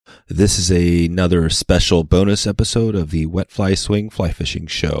This is another special bonus episode of the Wet Fly Swing Fly Fishing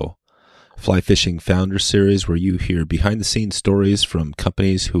Show, Fly Fishing Founder Series, where you hear behind-the-scenes stories from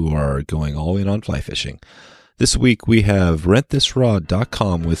companies who are going all in on fly fishing. This week we have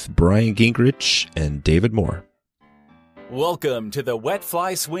rentthisrod.com with Brian Guengerich and David Moore. Welcome to the Wet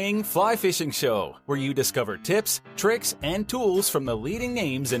Fly Swing Fly Fishing Show, where you discover tips, tricks, and tools from the leading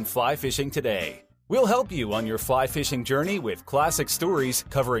names in fly fishing today. We'll help you on your fly fishing journey with classic stories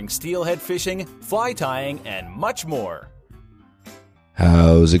covering steelhead fishing, fly tying, and much more.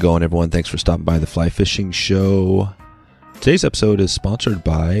 How's it going, everyone? Thanks for stopping by the Fly Fishing Show. Today's episode is sponsored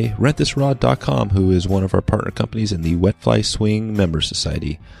by rentthisrod.com, who is one of our partner companies in the Wet Fly Swing Member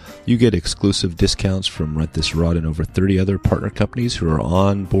Society. You get exclusive discounts from Rent This Rod and over 30 other partner companies who are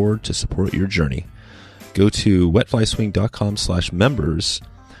on board to support your journey. Go to wetflyswing.com/members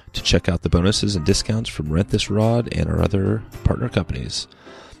to check out the bonuses and discounts from Rent This Rod and our other partner companies.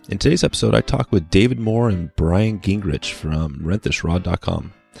 In today's episode, I talk with David Moore and Brian Guengerich from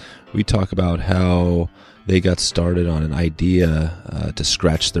rentthisrod.com. We talk about how they got started on an idea to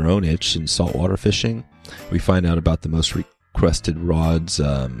scratch their own itch in saltwater fishing. We find out about the most requested rods,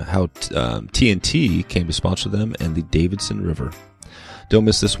 how TNT came to sponsor them, and the Davidson River. Don't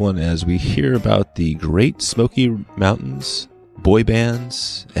miss this one as we hear about the Great Smoky Mountains, boy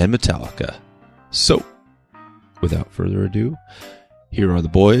bands, and Metallica. So, without further ado, here are the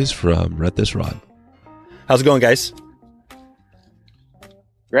boys from Rent This Rod. How's it going, guys?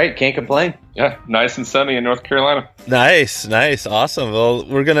 Great, can't complain. Yeah, nice and sunny in North Carolina. Nice, awesome. Well,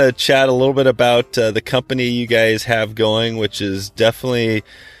 we're going to chat a little bit about the company you guys have going, which is definitely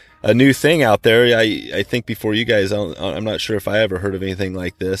a new thing out there. I think before you guys, I'm not sure if I ever heard of anything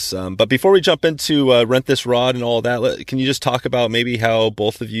like this. But before we jump into Rent This Rod and all that, can you just talk about maybe how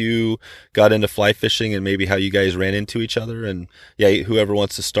both of you got into fly fishing and maybe how you guys ran into each other? And yeah, whoever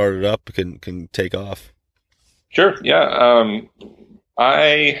wants to start it up can take off. Sure, yeah.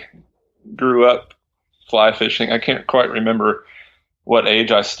 I grew up fly fishing. I can't quite remember what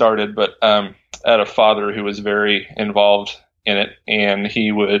age I started, but I had a father who was very involved in it, and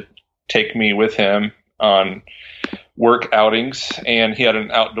he would take me with him on work outings, and he had an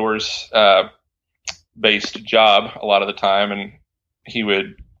outdoors based job a lot of the time, and he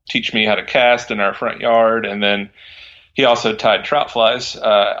would teach me how to cast in our front yard, and then he also tied trout flies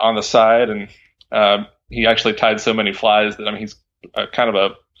on the side, and he actually tied so many flies that he's kind of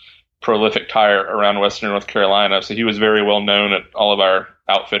a prolific tyer around Western North Carolina, so he was very well known at all of our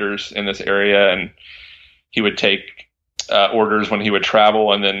outfitters in this area, and he would take orders when he would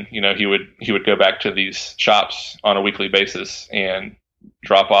travel, and then he would go back to these shops on a weekly basis and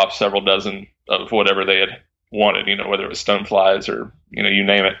drop off several dozen of whatever they had wanted, whether it was stoneflies or you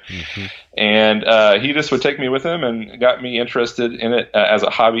name it. Mm-hmm. And he just would take me with him and got me interested in it as a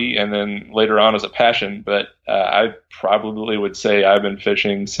hobby, and then later on as a passion. But I probably would say I've been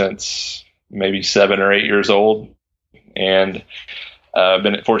fishing since maybe 7 or 8 years old, and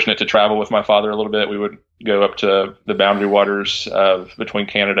been fortunate to travel with my father a little bit. We would go up to the boundary waters between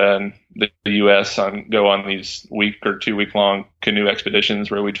Canada and the U.S. Go on these week or 2 week long canoe expeditions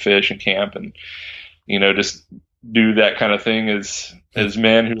where we'd fish and camp and just do that kind of thing as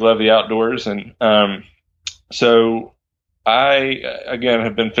men who love the outdoors. And so I again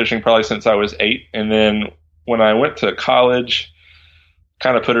have been fishing probably since I was 8, and then when I went to college,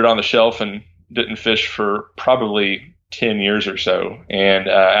 kind of put it on the shelf and didn't fish for probably 10 years or so. And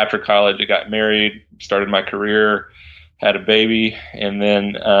after college, I got married, started my career, had a baby, and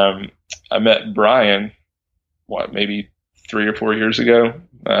then I met Brian, maybe 3 or 4 years ago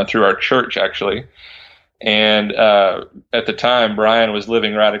through our church, actually. And at the time, Brian was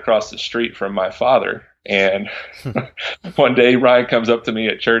living right across the street from my father. And one day, Brian comes up to me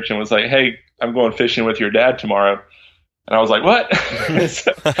at church and was like, "Hey, I'm going fishing with your dad tomorrow." And I was like, "What?"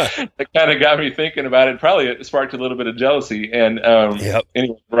 So it kind of got me thinking about it. Probably it sparked a little bit of jealousy. And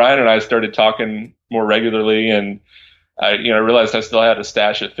anyway, Brian and I started talking more regularly, and I realized I still had a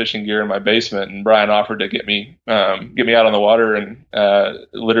stash of fishing gear in my basement, and Brian offered to get me out on the water. And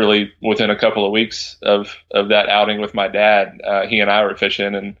literally within a couple of weeks of that outing with my dad, he and I were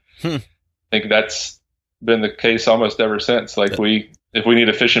fishing, and I think that's been the case almost ever since. Like if we need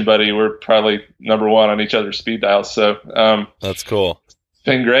a fishing buddy, we're probably number one on each other's speed dials. So that's cool. It's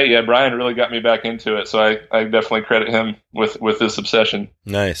been great. Yeah, Brian really got me back into it, so I definitely credit him with this obsession.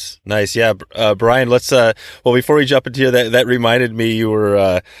 Nice. Yeah, Brian, let's before we jump into that reminded me you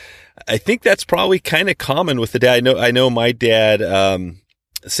were I think that's probably kind of common with the dad. I know my dad the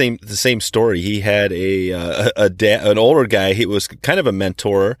same story. He had an older guy. He was kind of a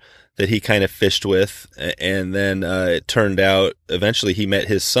mentor that he kind of fished with, and then it turned out eventually he met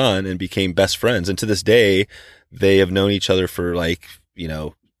his son and became best friends. And to this day, they have known each other for like,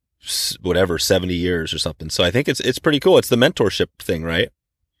 whatever, 70 years or something. So I think it's pretty cool. It's the mentorship thing, right?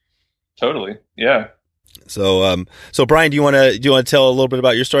 Totally. Yeah. So Brian, do you want to tell a little bit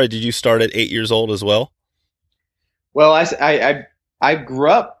about your story? Did you start at 8 years old as well? Well, I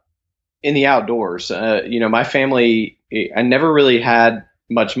grew up in the outdoors. My family, I never really had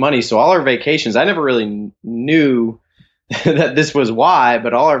much money. So all our vacations, I never really knew that this was why,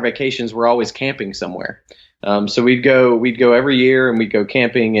 but all our vacations were always camping somewhere. So we'd go every year, and we'd go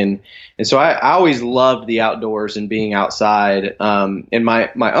camping. And so I always loved the outdoors and being outside. And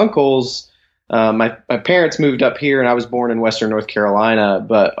my uncles, my parents moved up here, and I was born in Western North Carolina,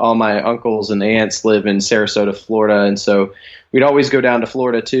 but all my uncles and aunts live in Sarasota, Florida. And so we'd always go down to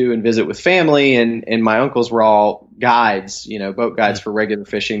Florida too and visit with family. And my uncles were all guides, boat guides for regular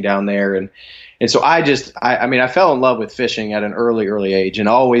fishing down there. And so I fell in love with fishing at an early age, and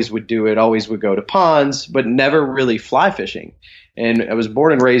always would do it, always would go to ponds, but never really fly fishing. And I was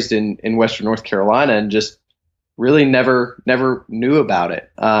born and raised in Western North Carolina, and just really never knew about it.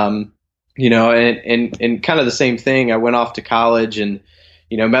 And kind of the same thing. I went off to college and,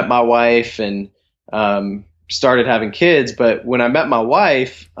 met my wife and started having kids. But when I met my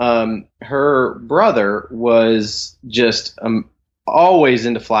wife, her brother was just always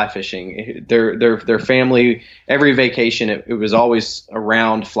into fly fishing. Their family, every vacation, it was always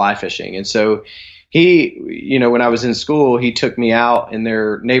around fly fishing. And so he, when I was in school, he took me out in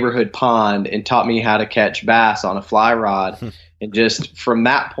their neighborhood pond and taught me how to catch bass on a fly rod. And just from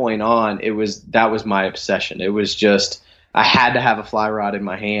that point on, that was my obsession. It was just, I had to have a fly rod in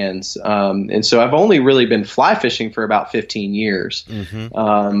my hands. And so I've only really been fly fishing for about 15 years.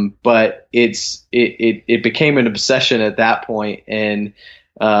 Mm-hmm. But it became an obsession at that point, and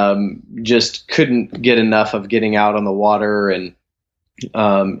just couldn't get enough of getting out on the water. And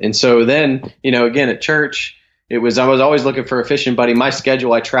so then, again at church, I was always looking for a fishing buddy. My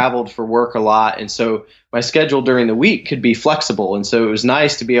schedule, I traveled for work a lot. And so my schedule during the week could be flexible. And so it was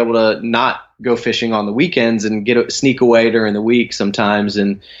nice to be able to not go fishing on the weekends and sneak away during the week sometimes.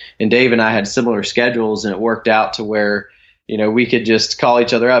 And Dave and I had similar schedules, and it worked out to where, we could just call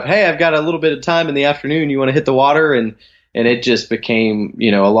each other up. Hey, I've got a little bit of time in the afternoon. You want to hit the water? And it just became,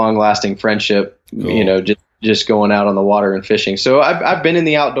 a long lasting friendship, cool. Just going out on the water and fishing. So I've been in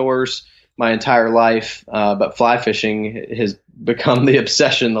the outdoors my entire life, but fly fishing has become the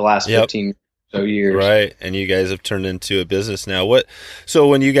obsession the last 15 or so years. Right, and you guys have turned into a business now. So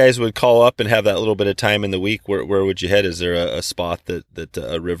when you guys would call up and have that little bit of time in the week, where would you head? Is there a spot that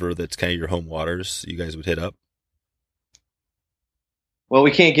a river that's kind of your home waters you guys would hit up? Well,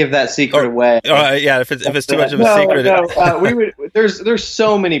 we can't give that secret away. Yeah, if it's too much of a secret. No, we would. There's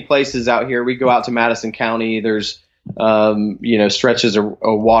so many places out here. We go out to Madison County. There's stretches of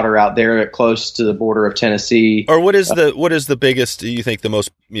water out there close to the border of Tennessee. Or what is the biggest? Do you think the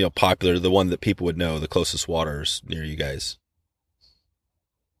most popular, the one that people would know, the closest waters near you guys?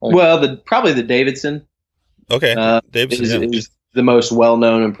 Well, probably the Davidson. Okay, Davidson is the most well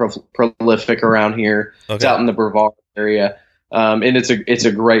known and prolific around here. Okay. It's out in the Brevard area. And it's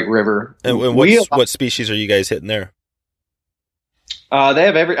a great river. And what species are you guys hitting there? They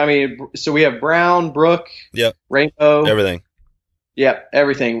have so we have brown, brook, rainbow, everything. Yep,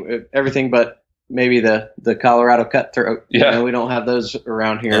 everything but maybe the Colorado cutthroat. Yeah, we don't have those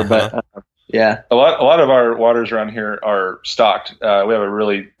around here, but yeah. A lot of our waters around here are stocked. We have a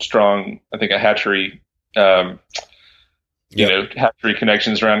really strong, I think, a hatchery. Hatchery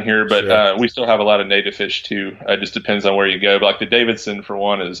connections around here, but sure. We still have a lot of native fish too. It just depends on where you go. But like the Davidson, for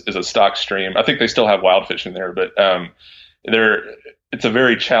one, is a stock stream. I think they still have wild fish in there, but it's a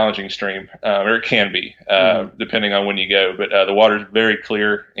very challenging stream, or it can be, depending on when you go. But the water's very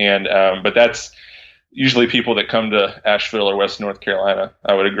clear, and but that's usually people that come to Asheville or West North Carolina.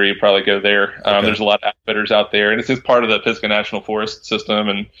 I would agree, probably go there. Okay. There's a lot of outfitters out there, and it's just part of the Pisgah National Forest system,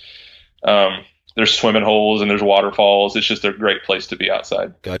 and there's swimming holes and there's waterfalls. It's just a great place to be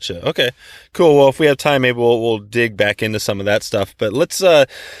outside. Gotcha. Okay, cool. Well, if we have time, maybe we'll dig back into some of that stuff. But let's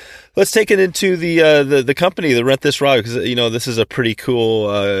take it into the company, the Rent This Rod, because this is a pretty cool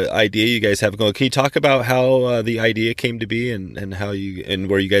idea you guys have going. Can you talk about how the idea came to be and how and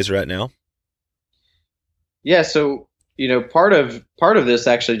where you guys are at now? Yeah. So part of this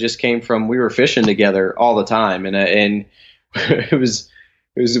actually just came from, we were fishing together all the time, and it was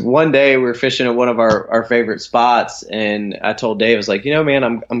one day we were fishing at one of our favorite spots, and I told Dave, I was like, man,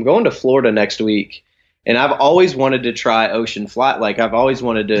 I'm going to Florida next week, and I've always wanted to try ocean fly. Like, I've always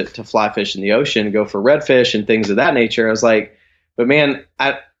wanted to fly fish in the ocean, go for redfish and things of that nature. I was like, but man,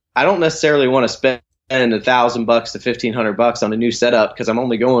 I don't necessarily want to spend $1,000 to $1,500 on a new setup because I'm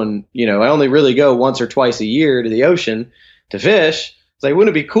only going, I only really go once or twice a year to the ocean to fish. It's like,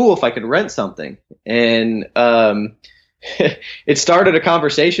 wouldn't it be cool if I could rent something? And it started a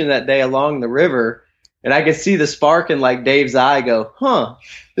conversation that day along the river, and I could see the spark in like Dave's eye go,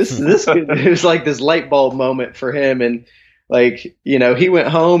 this it was like this light bulb moment for him. And like, he went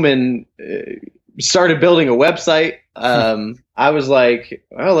home and started building a website. I was like,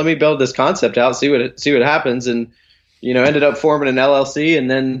 well, let me build this concept out, see what happens. And, ended up forming an LLC. And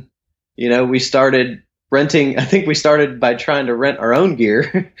then, we started renting. I think we started by trying to rent our own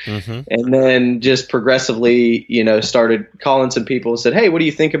gear and then just progressively, started calling some people and said, hey, what do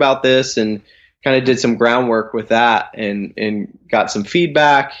you think about this? And kind of did some groundwork with that and got some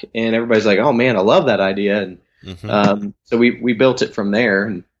feedback, and everybody's like, oh man, I love that idea. And so we built it from there.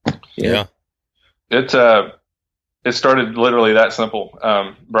 And yeah. It started literally that simple.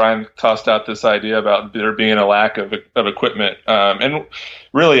 Brian tossed out this idea about there being a lack of equipment, and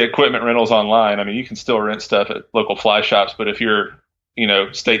really equipment rentals online. I mean, you can still rent stuff at local fly shops, but if you're,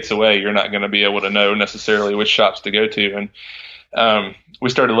 states away, you're not going to be able to know necessarily which shops to go to. And we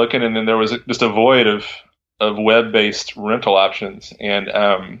started looking, and then there was just a void of web-based rental options. And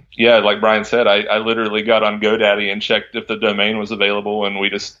like Brian said, I literally got on GoDaddy and checked if the domain was available, and we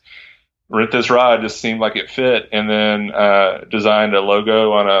just Rent This Rod just seemed like it fit, and then designed a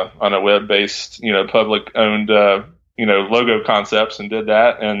logo on a web-based, public owned, logo concepts, and did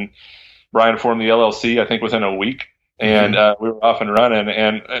that. And Brian formed the LLC, I think, within a week, and we were off and running.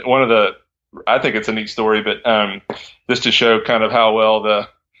 And I think it's a neat story, but just to show kind of how well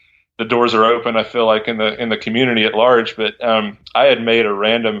the doors are open, I feel like in the community at large. But I had made a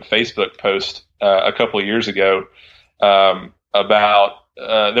random Facebook post a couple of years ago about.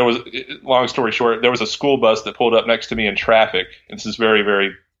 There was, long story short, there was a school bus that pulled up next to me in traffic. This is very,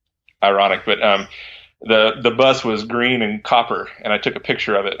 very ironic, but the bus was green and copper, and I took a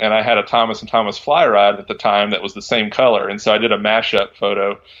picture of it, and I had a Thomas & Thomas fly rod at the time that was the same color, and so I did a mashup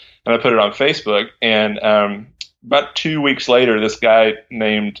photo, and I put it on Facebook, and about 2 weeks later, this guy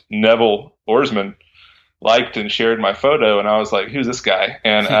named Neville Oarsman liked and shared my photo, and I was like, who's this guy?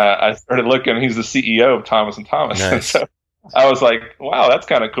 And I started looking, he's the CEO of Thomas & Thomas. Nice. And so I was like, wow, that's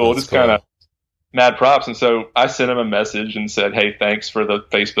kind of cool. That's just kind of mad props. And so I sent him a message and said, hey, thanks for the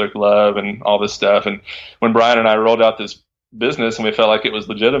Facebook love and all this stuff. And when Brian and I rolled out this business and we felt like it was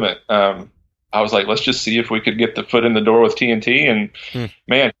legitimate, I was like, let's just see if we could get the foot in the door with TNT. And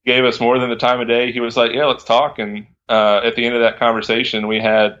man, he gave us more than the time of day. He was like, yeah, let's talk. And at the end of that conversation, he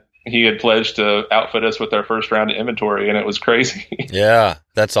had pledged to outfit us with our first round of inventory, and it was crazy. Yeah,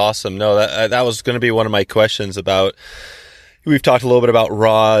 that's awesome. No, that was going to be one of my questions about. We've talked a little bit about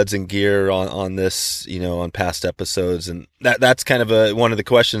rods and gear on this, on past episodes, and that's kind of one of the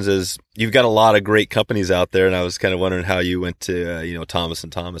questions is you've got a lot of great companies out there, and I was kind of wondering how you went to Thomas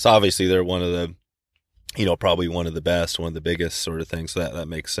 & Thomas. Obviously, they're one of the, probably one of the best, one of the biggest sort of things. So that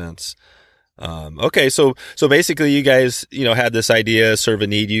makes sense. Okay, so basically you guys, had this idea, sort of a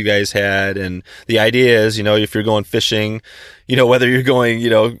need you guys had, and the idea is, if you're going fishing, whether you're going,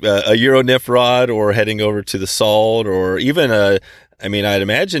 a Euro nymph rod or heading over to the salt or even I'd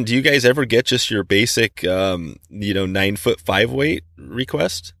imagine, do you guys ever get just your basic, 9-foot 5 weight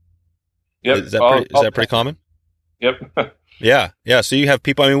request? Yep. Is that pretty common? Yep. Yeah. So you have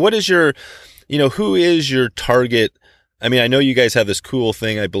people, what is your, who is your target? I know you guys have this cool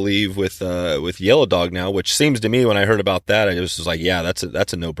thing, I believe, with Yellow Dog now, which seems to me when I heard about that, I was just like, yeah, that's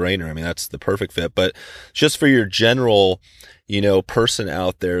a no-brainer. That's the perfect fit. But just for your general, person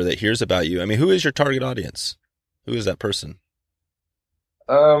out there that hears about you, who is your target audience? Who is that person?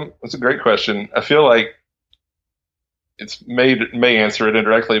 That's a great question. I feel like may answer it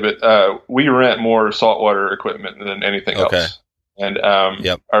indirectly, but we rent more saltwater equipment than anything else. And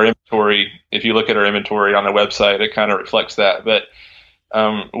our inventory, if you look at our inventory on the website, it kind of reflects that. But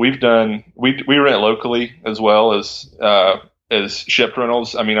we rent locally as well as shipped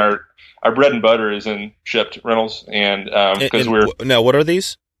rentals. Our bread and butter is in shipped rentals, and because now what are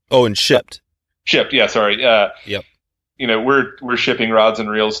these? Oh, and shipped. Shipped, yeah. Sorry. Yep. We're shipping rods and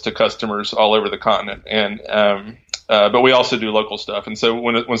reels to customers all over the continent, and but we also do local stuff. And so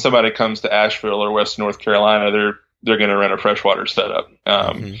when somebody comes to Asheville or West North Carolina, they're going to rent a freshwater setup.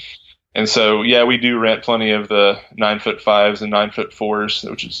 And so, yeah, we do rent plenty of the 9-foot 5s and 9-foot 4s,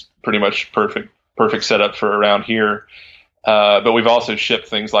 which is pretty much perfect setup for around here. But we've also shipped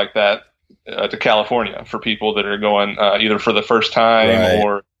things like that to California for people that are going either for the first time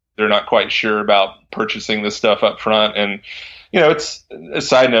or they're not quite sure about purchasing this stuff up front. And, it's a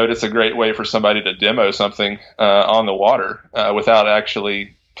side note, it's a great way for somebody to demo something on the water without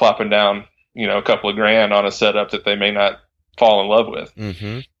actually plopping down, a couple of grand on a setup that they may not fall in love with.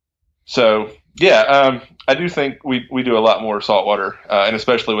 Mm-hmm. So yeah, I do think we do a lot more saltwater, and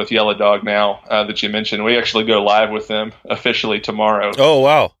especially with Yellow Dog now that you mentioned, we actually go live with them officially tomorrow. Oh,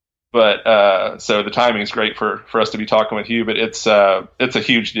 wow. But so the timing is great for us to be talking with you, but it's a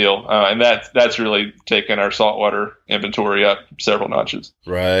huge deal, and that's really taken our saltwater inventory up several notches.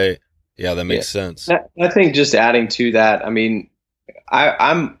 Right. Yeah, that makes sense. I think just adding to that, I mean,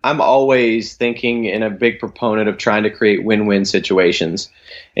 I'm always thinking and a big proponent of trying to create win-win situations,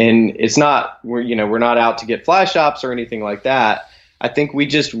 and it's not we're not out to get fly shops or anything like that. I think we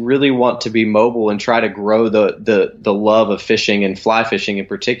just really want to be mobile and try to grow the love of fishing and fly fishing in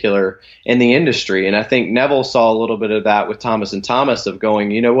particular in the industry. And I think Neville saw a little bit of that with Thomas and Thomas of going,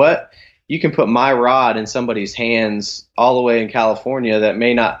 you know what? You can put my rod in somebody's hands all the way in California that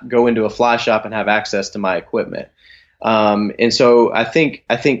may not go into a fly shop and have access to my equipment. And so I think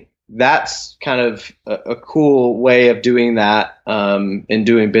that's kind of a cool way of doing that and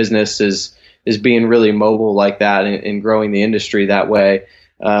doing business is being really mobile like that and growing the industry that way.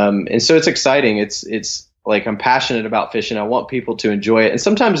 And so it's exciting. It's like I'm passionate about fishing. I want people to enjoy it. And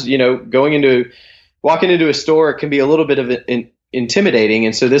sometimes, walking into a store, it can be a little bit of intimidating.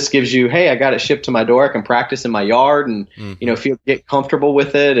 And so this gives you, hey, I got it shipped to my door. I can practice in my yard and, get comfortable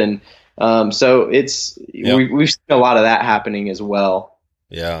with it. And so it's, we've seen a lot of that happening as well.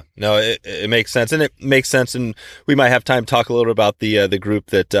 Yeah, no, it makes sense, and it makes sense, and we might have time to talk a little about the group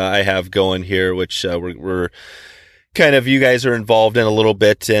that I have going here, which we're kind of, you guys are involved in a little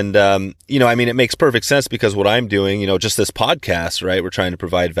bit, and it makes perfect sense because what I'm doing, just this podcast, right? We're trying to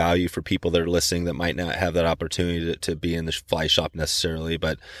provide value for people that are listening that might not have that opportunity to be in the fly shop necessarily,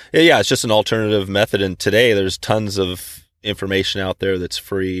 but yeah, it's just an alternative method, and today there's tons of information out there that's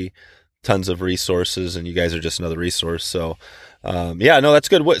free, tons of resources, and you guys are just another resource, so. That's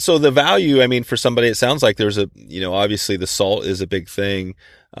good. So the value, for somebody, it sounds like there's obviously the salt is a big thing.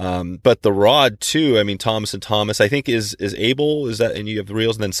 But the rod too, Thomas and Thomas, I think is Abel, is that, and you have the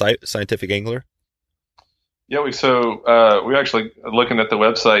reels and then Scientific Angler? Yeah. We actually looking at the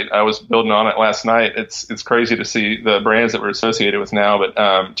website, I was building on it last night. It's crazy to see the brands that we're associated with now, but,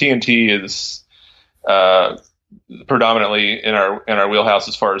 TNT is, predominantly in our wheelhouse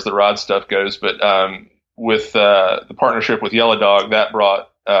as far as the rod stuff goes. But, with the partnership with Yellow Dog, that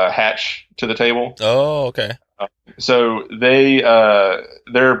brought Hatch to the table. Oh, okay. So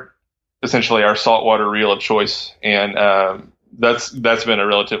they're essentially our saltwater reel of choice, and that's been a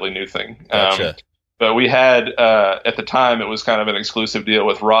relatively new thing. Gotcha. But we had at the time it was kind of an exclusive deal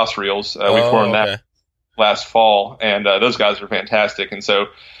with Ross Reels. We formed that last fall, and those guys are fantastic. And so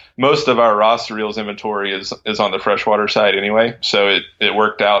most of our Ross Reels inventory is on the freshwater side anyway. So it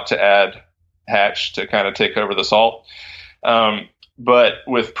worked out to add Hatch to kind of take over the salt. But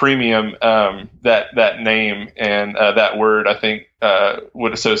with premium, that name and that word, I think,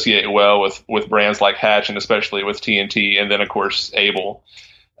 would associate well with brands like Hatch and especially with TNT, and then of course Abel.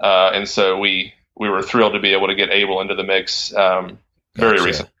 And so we were thrilled to be able to get Abel into the mix very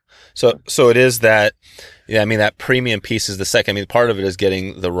recently. So it is that. Yeah, that premium piece is the second. Part of it is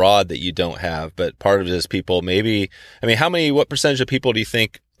getting the rod that you don't have, but part of it is people what percentage of people do you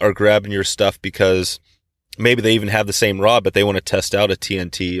think are grabbing your stuff because maybe they even have the same rod, but they want to test out a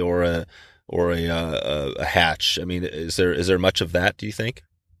TNT or a Hatch? Is there much of that, do you think?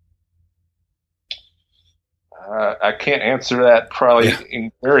 I can't answer that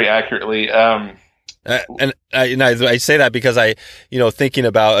probably very accurately. And I say that because thinking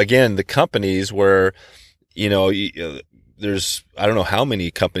about, again, the companies where, there's, I don't know how many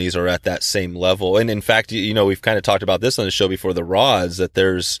companies are at that same level. And in fact, we've kind of talked about this on the show before, the rods, that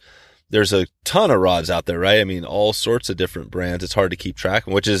there's a ton of rods out there, right? All sorts of different brands. It's hard to keep track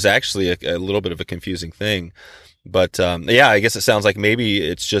of, which is actually a little bit of a confusing thing. But, I guess it sounds like maybe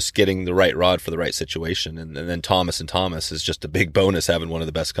it's just getting the right rod for the right situation. And then Thomas and Thomas is just a big bonus having one of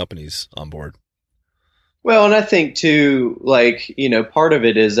the best companies on board. Well, and I think too, part of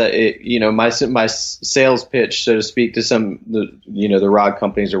it is that my sales pitch, so to speak, to the rod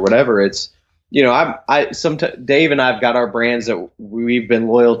companies or whatever. It's Dave and I've got our brands that we've been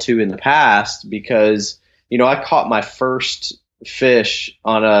loyal to in the past because I caught my first fish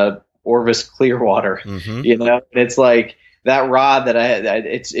on a Orvis Clearwater. Mm-hmm. And it's like that rod that I had.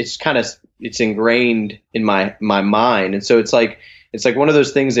 It's ingrained in my mind, and so it's like one of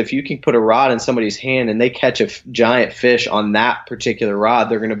those things, if you can put a rod in somebody's hand and they catch a giant fish on that particular rod,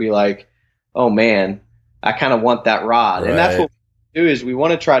 they're going to be like, oh man, I kind of want that rod. Right. And that's what we do is we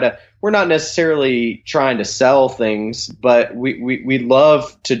want to we're not necessarily trying to sell things, but we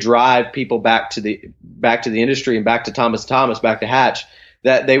love to drive people back to the industry and back to Thomas, back to Hatch,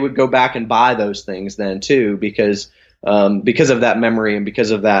 that they would go back and buy those things then too, because of that memory and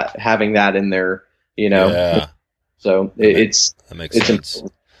because of that, having that in their, Yeah. So That makes sense.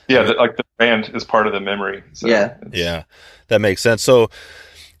 Important. Yeah, like the brand is part of the memory. So Yeah, that makes sense. So,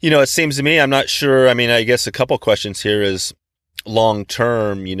 it seems to me, I'm not sure. I mean, I guess a couple questions here is long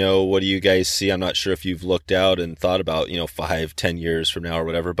term, what do you guys see? I'm not sure if you've looked out and thought about, 5-10 years from now or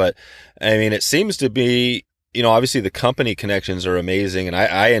whatever, but I mean, it seems to be, obviously the company connections are amazing and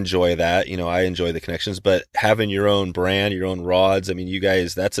I enjoy that, I enjoy the connections, but having your own brand, your own rods, I mean, you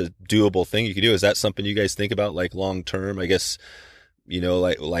guys, that's a doable thing you could do. Is that something you guys think about like long term, I guess,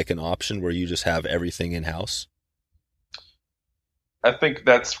 like an option where you just have everything in house? I think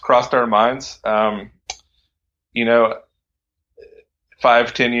that's crossed our minds.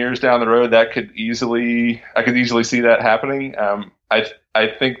 5-10 years down the road, I could easily see that happening. I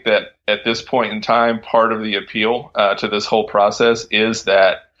think that at this point in time, part of the appeal to this whole process is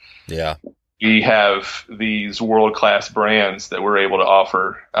that we have these world-class brands that we're able to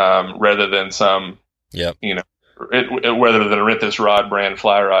offer, rather than some, rather than a Rent This Rod brand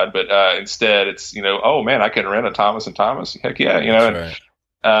fly rod, but instead it's, oh man, I can rent a Thomas and Thomas. Heck yeah, That's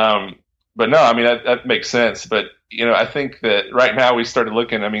right. But no, I mean, that makes sense. But, I think that right now we started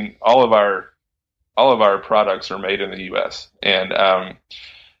looking, I mean, all of our products are made in the U.S. and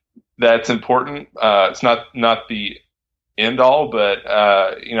that's important. It's not the end all, but,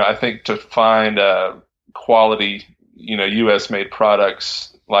 I think to find quality, U.S. made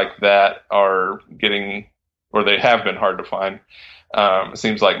products like that are getting, or they have been hard to find. It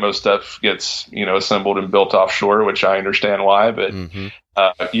seems like most stuff gets, assembled and built offshore, which I understand why, but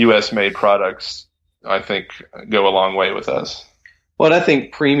U.S. made products, I think, go a long way with us. Well, I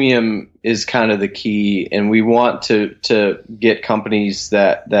think premium is kind of the key, and we want to get companies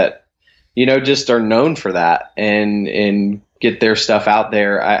that just are known for that and get their stuff out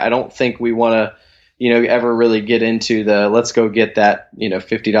there. I don't think we want to ever really get into the let's go get that $50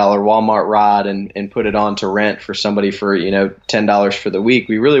 Walmart rod and put it on to rent for somebody for $10 for the week.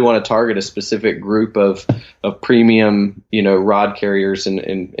 We really want to target a specific group of premium rod carriers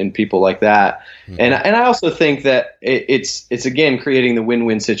and people like that. Mm-hmm. And I also think that it's again creating the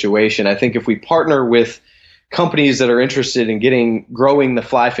win-win situation. I think if we partner with companies that are interested in growing the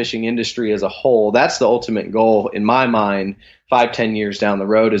fly fishing industry as a whole, that's the ultimate goal in my mind. 5-10 years down the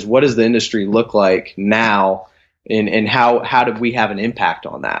road is what does the industry look like now, and how do we have an impact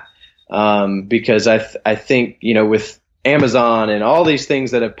on that? Because I think with Amazon and all these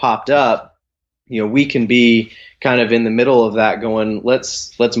things that have popped up, we can be kind of in the middle of that going,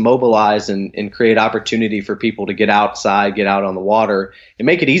 let's mobilize and create opportunity for people to get outside, get out on the water and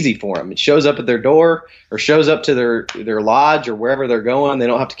make it easy for them. It shows up at their door or shows up to their lodge or wherever they're going. They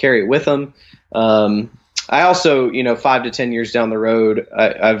don't have to carry it with them. I also, 5 to 10 years down the road,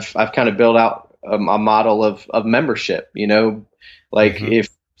 I've kind of built out a model of membership, if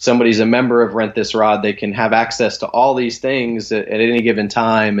somebody's a member of Rent This Rod, they can have access to all these things at any given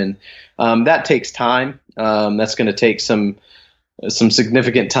time. And that takes time. That's going to take some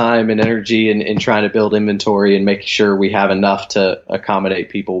significant time and energy in trying to build inventory and make sure we have enough to accommodate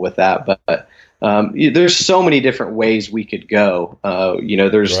people with that. But there's so many different ways we could go.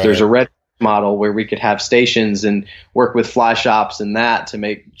 There's a red model where we could have stations and work with fly shops and that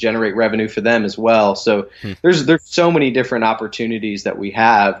to generate revenue for them as well. So there's so many different opportunities that we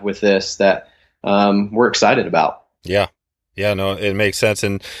have with this that we're excited about. Yeah. Yeah, no, it makes sense.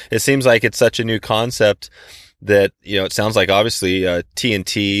 And it seems like it's such a new concept that, it sounds like obviously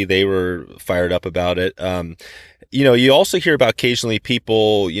TNT, they were fired up about it. You also hear about occasionally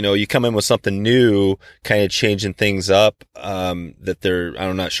people, you come in with something new, kind of changing things up, that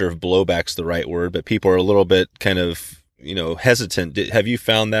I'm not sure if blowback's the right word, but people are a little bit kind of, hesitant. Have you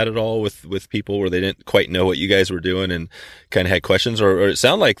found that at all with people where they didn't quite know what you guys were doing and kind of had questions, or it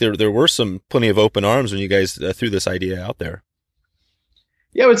sounded like there were plenty of open arms when you guys threw this idea out there?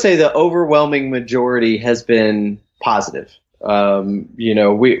 Yeah, I would say the overwhelming majority has been positive. We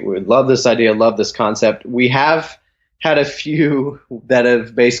love this idea, love this concept. We have had a few that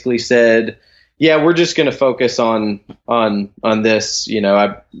have basically said, yeah, we're just going to focus on this,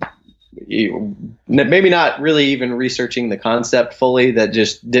 maybe not really even researching the concept fully, that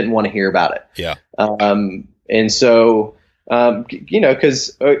just didn't want to hear about it. Yeah. And so,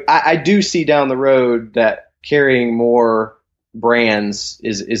 because I do see down the road that carrying more brands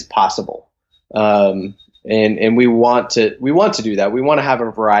is possible. And we want to do that. We want to have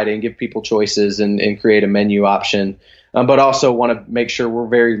a variety and give people choices and create a menu option, but also want to make sure we're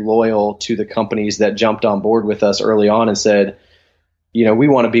very loyal to the companies that jumped on board with us early on and said, we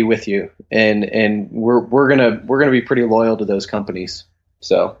want to be with you, and we're gonna be pretty loyal to those companies.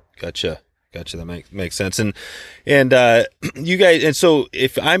 So Gotcha. That makes sense. And you guys, and so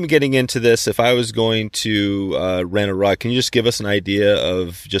if I'm getting into this, if I was going to rent a rod, can you just give us an idea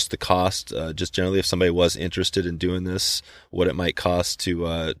of just the cost, just generally, if somebody was interested in doing this, what it might cost to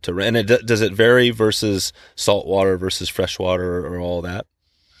rent? And does it vary versus saltwater versus freshwater or all that?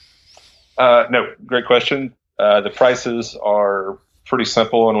 No, great question. The prices are pretty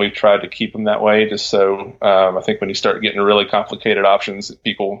simple, and we've tried to keep them that way, just so I think when you start getting really complicated options,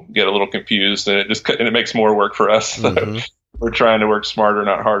 people get a little confused, and it makes more work for us. Mm-hmm. So we're trying to work smarter,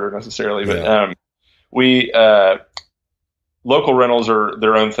 not harder necessarily. Yeah. But local rentals are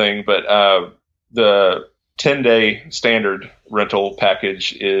their own thing, but the 10-day standard rental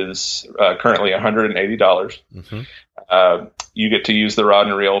package is currently $180. Mm-hmm. You get to use the rod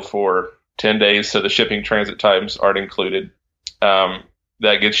and reel for 10 days, so the shipping transit times aren't included.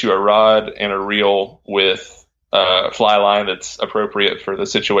 That gets you a rod and a reel with a fly line that's appropriate for the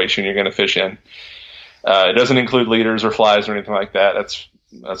situation you're going to fish in. It doesn't include leaders or flies or anything like that. That's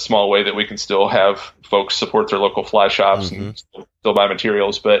a small way that we can still have folks support their local fly shops Mm-hmm. and still buy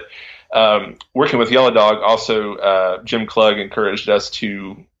materials. But working with Yellow Dog, also Jim Klug encouraged us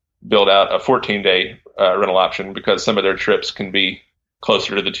to build out a 14-day rental option because some of their trips can be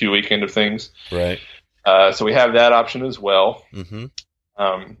closer to the 2-week end of things. Right. So we have that option as well. Mm-hmm.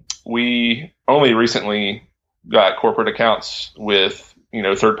 We only recently got corporate accounts with,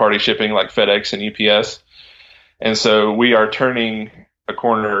 third-party shipping like FedEx and UPS. And so we are turning a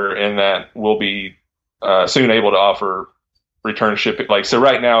corner in that we'll be soon able to offer return shipping. So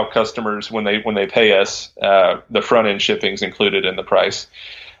right now, customers, when they pay us, the front-end shipping is included in the price,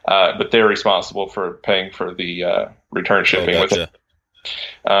 but they're responsible for paying for the return shipping. Oh, gotcha.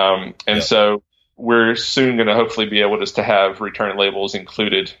 Yep. So we're soon going to hopefully be able just to have return labels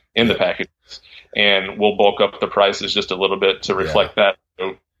included in the packages, and we'll bulk up the prices just a little bit to reflect that.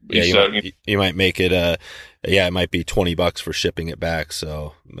 So, you might make it it might be $20 for shipping it back,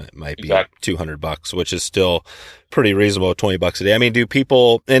 so it might be $200, which is still pretty reasonable. $20 a day. I mean, do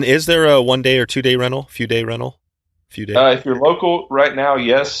people? And is there a 1 day or 2 day rental? Few day? If you're local right now,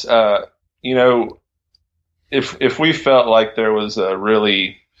 yes. If we felt like there was a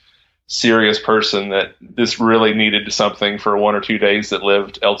really serious person that this really needed something for 1 or 2 days that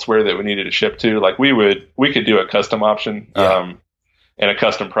lived elsewhere that we needed to ship to, we could do a custom option and a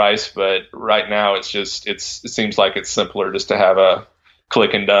custom price. But right now it seems like it's simpler just to have a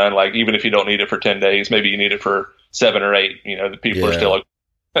click and done. Like, even if you don't need it for 10 days, maybe you need it for 7 or 8, the people are still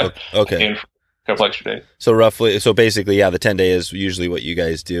okay. in for a couple extra days. So basically, the 10 day is usually what you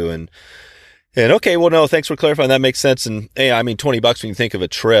guys do. And okay, well, no, thanks for clarifying. That makes sense. And hey, I mean, $20 when you think of a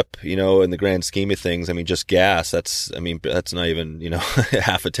trip, in the grand scheme of things, I mean, just gas, that's not even,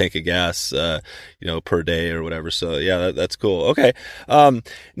 half a tank of gas, per day or whatever. So yeah, that's cool. Okay.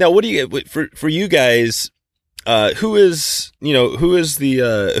 Now what do you get for you guys? Who's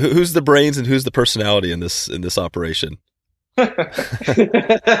the brains and who's the personality in this operation? Or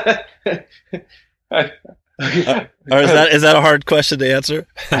is that a hard question to answer?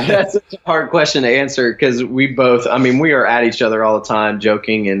 That's a hard question to answer because we are at each other all the time,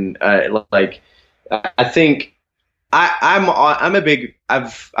 joking, and I think I'm a big.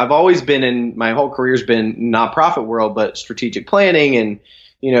 I've always been in my whole career's been nonprofit world, but strategic planning and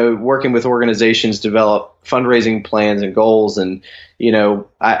working with organizations develop fundraising plans and goals, and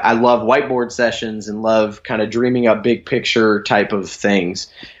I love whiteboard sessions and love kind of dreaming up big picture type of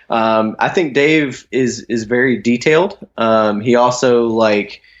things. I think Dave is very detailed. He also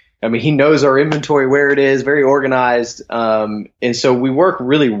he knows our inventory, where it is, very organized. And so we work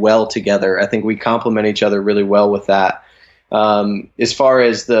really well together. I think we complement each other really well with that. As far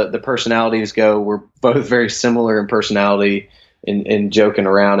as the personalities go, we're both very similar in personality and joking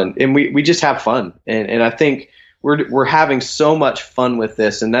around, and we just have fun. And I think we're having so much fun with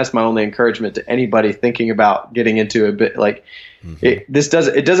this, and that's my only encouragement to anybody thinking about getting into a bit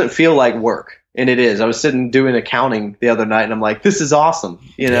it doesn't feel like work, and it is. I was sitting doing accounting the other night, and I'm like, this is awesome,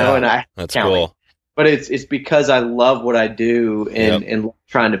 and that's counting. Cool. But it's because I love what I do and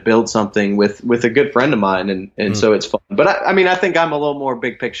trying to build something with a good friend of mine, and so it's fun. But I think I'm a little more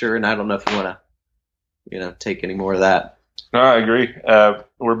big picture, and I don't know if you want to take any more of that. No, I agree.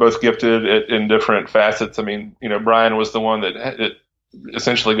 We're both gifted in different facets. I mean, Brian was the one that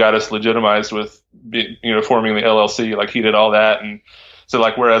essentially got us legitimized with, forming the LLC. Like, he did all that. And so,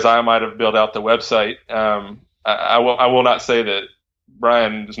 whereas I might have built out the website, I will not say that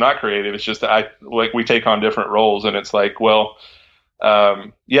Brian is not creative. It's just that we take on different roles, and it's I can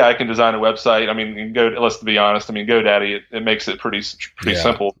design a website. I mean, let's be honest. I mean, GoDaddy, it makes it pretty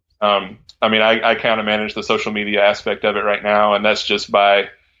simple. I mean, I kind of manage the social media aspect of it right now, and that's just by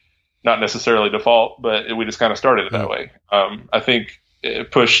not necessarily default, but we just kind of started it that way. I think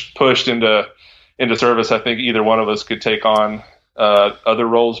it pushed into service. I think either one of us could take on other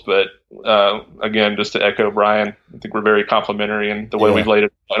roles, but again, just to echo Brian, I think we're very complimentary in the way we've laid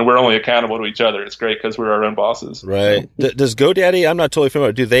it, and we're only accountable to each other. It's great because we're our own bosses. Right. Does GoDaddy? I'm not totally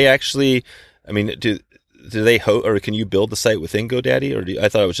familiar. Do they actually? I mean, do they or can you build the site within GoDaddy, or I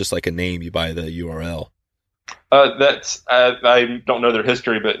thought it was just like a name, you buy the URL? That's I don't know their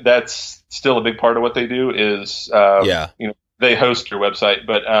history, but that's still a big part of what they do. Is they host your website,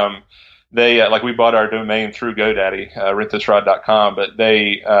 but they like we bought our domain through GoDaddy, rentthisrod.com, but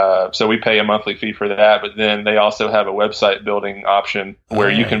they so we pay a monthly fee for that. But then they also have a website building option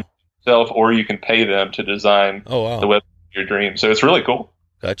where you can self or you can pay them to design the website of your dream. So it's really cool.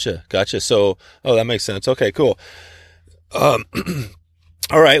 Gotcha. So, that makes sense. Okay, cool. All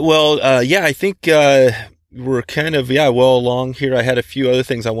right. Well, I think we're kind of well along here. I had a few other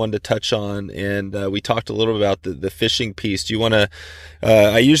things I wanted to touch on, and we talked a little about the fishing piece. Do you want to?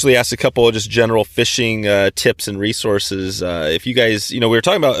 I usually ask a couple of just general fishing tips and resources. If you guys, we were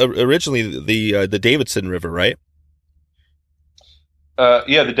talking about originally the Davidson River, right?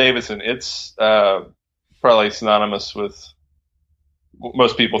 The Davidson. It's probably synonymous with.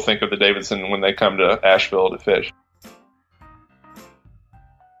 Most people think of the Davidson when they come to Asheville to fish.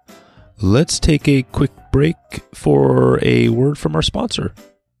 Let's take a quick break for a word from our sponsor,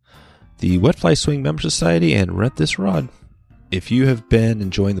 the Wet Fly Swing Member Society and Rent This Rod. If you have been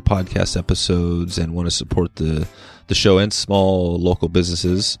enjoying the podcast episodes and want to support the show and small local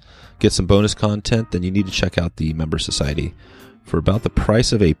businesses, get some bonus content, then you need to check out the Member Society. For about the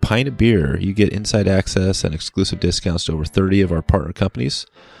price of a pint of beer, you get inside access and exclusive discounts to over 30 of our partner companies.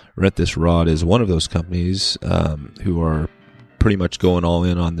 Rent This Rod is one of those companies who are pretty much going all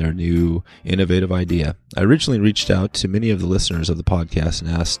in on their new innovative idea. I originally reached out to many of the listeners of the podcast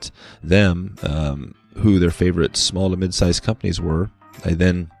and asked them who their favorite small to mid-sized companies were. I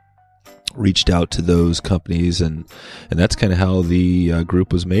then reached out to those companies, and that's kind of how the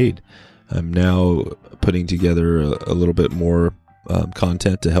group was made. I'm now putting together a little bit more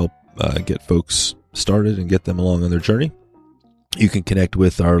content to help get folks started and get them along on their journey. You can connect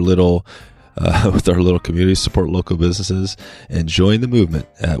with our little community, support local businesses, and join the movement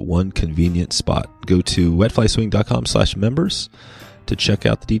at one convenient spot. Go to wetflyswing.com/members to check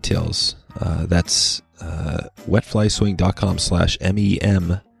out the details. That's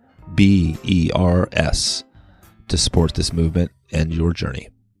wetflyswing.com/members to support this movement and your journey.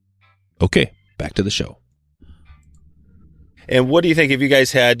 Okay, back to the show. And what do you think if you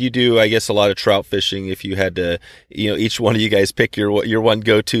guys you do, I guess, a lot of trout fishing, if you had to, each one of you guys pick your one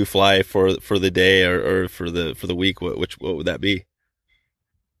go-to fly for the day or for the week, what would that be?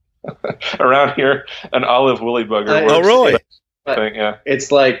 Around here, an olive woolly bugger. Oh, really? It's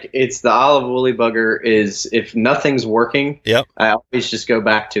the olive woolly bugger is, if nothing's working, I always just go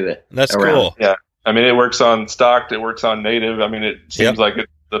back to it. That's cool. Yeah. I mean, it works on stocked, it works on native. I mean, it seems like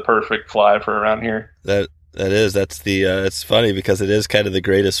it's the perfect fly for around here. It's funny because it is kind of the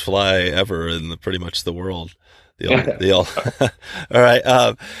greatest fly ever in pretty much the world. All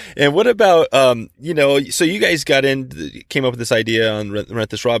right. And what about, so you guys came up with this idea on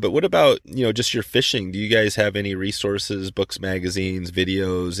Rent This Rod, but what about, just your fishing? Do you guys have any resources, books, magazines,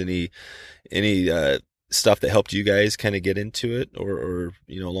 videos, any stuff that helped you guys kind of get into it or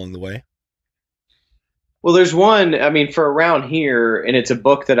along the way? Well, there's one, for around here, and it's a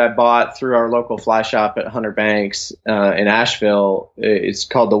book that I bought through our local fly shop at Hunter Banks in Asheville. It's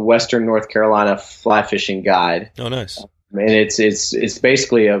called the Western North Carolina Fly Fishing Guide. Oh, nice. And it's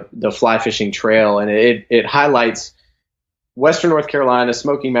basically the fly fishing trail, and it highlights Western North Carolina,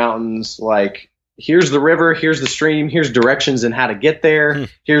 Smoky Mountains, like here's the river, here's the stream, here's directions and how to get there,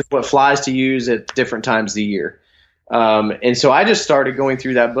 here's what flies to use at different times of the year. And so I just started going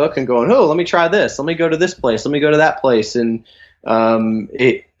through that book and going, let me try this. Let me go to this place. Let me go to that place. And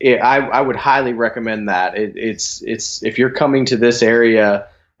I would highly recommend that. It's if you're coming to this area,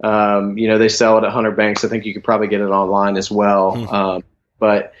 they sell it at Hunter Banks. I think you could probably get it online as well.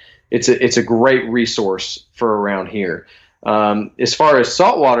 But it's a great resource for around here. As far as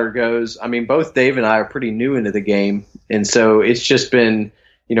saltwater goes, both Dave and I are pretty new into the game. And so it's just been,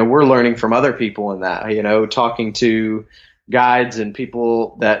 we're learning from other people in that, talking to guides and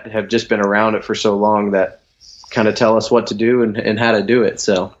people that have just been around it for so long that kind of tell us what to do and how to do it.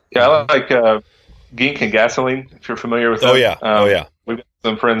 So, I like Gink and Gasoline, if you're familiar with them. Oh, yeah. We've got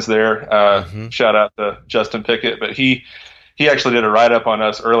some friends there. Shout out to Justin Pickett, but he he actually did a write-up on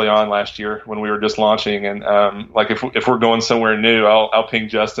us early on last year when we were just launching. And like if we're going somewhere new, I'll ping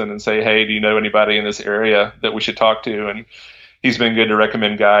Justin and say, hey, do you know anybody in this area that we should talk to? And he's been good to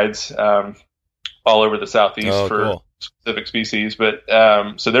recommend guides all over the Southeast for cool. specific species. But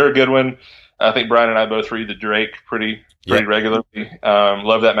so they're a good one. I think Brian and I both read the Drake pretty regularly.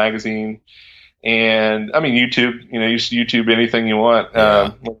 Love that magazine. And I mean, YouTube, you just YouTube anything you want.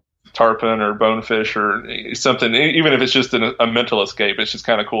 Tarpon or bonefish or something, even if it's just a mental escape, it's just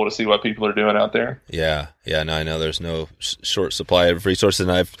kind of cool to see what people are doing out there. Yeah. No, I know there's no short supply of resources,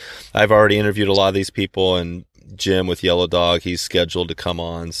 and I've already interviewed a lot of these people, and Jim with Yellow Dog, he's scheduled to come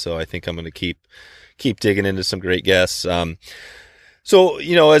on, so I think I'm going to keep digging into some great guests. So,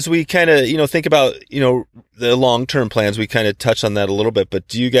 as we kind of, think about, the long-term plans, we kind of touched on that a little bit, but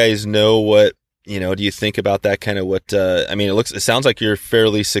do you guys know what, do you think about that kind of what, it sounds like you're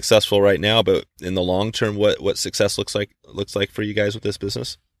fairly successful right now, but in the long term, what success looks like for you guys with this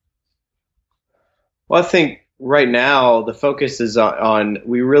business? Well, I think right now the focus is on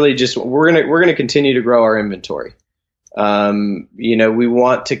we're going to continue to grow our inventory. We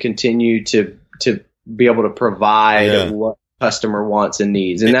want to continue to be able to provide what customer wants and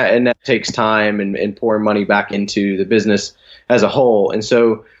needs, and that takes time and pouring money back into the business as a whole. And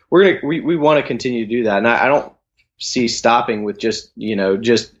so we want to continue to do that. And I don't see stopping with just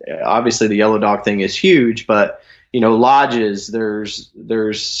obviously the Yellow Dog thing is huge, but lodges, there's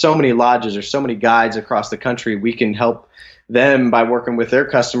so many lodges, there's so many guides across the country. We can help them by working with their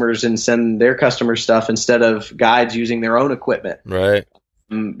customers and send their customers stuff instead of guides using their own equipment. Right.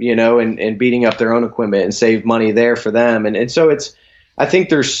 And beating up their own equipment and save money there for them. And so I think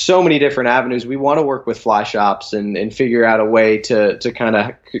there's so many different avenues. We want to work with fly shops and figure out a way to kind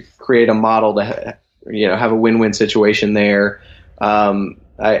of create a model to have a win-win situation there.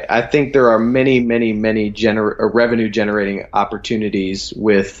 I think there are many revenue generating opportunities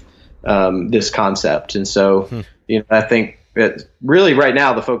with this concept. And so I think that really right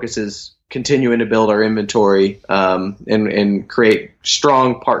now the focus is continuing to build our inventory and create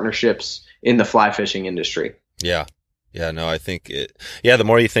strong partnerships in the fly fishing industry. Yeah. Yeah, no, I think the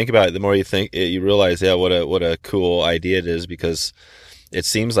more you think about it, the more you realize, what a cool idea it is, because it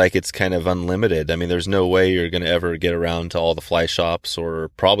seems like it's kind of unlimited. I mean, there's no way you're going to ever get around to all the fly shops or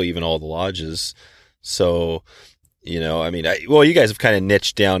probably even all the lodges. So, you guys have kind of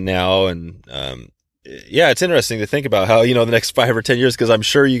niched down now, and it's interesting to think about how, the next 5 or 10 years, because I'm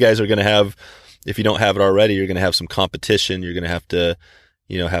sure you guys are going to have, if you don't have it already, you're going to have some competition. You're going to have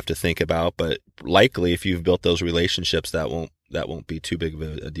to think about, but likely if you've built those relationships, that won't be too big of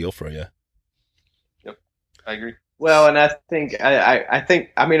a deal for you. Yep. I agree. Well, and I think,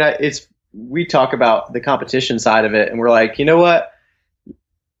 we talk about the competition side of it, and we're like, you know what?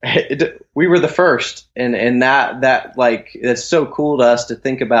 We were the first, and that like, that's so cool to us to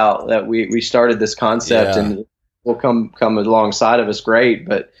think about that we started this concept and will come alongside of us. Great.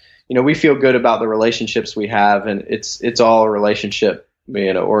 But, we feel good about the relationships we have, and it's all a relationship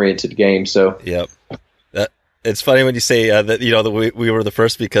oriented game. So it's funny when you say that we were the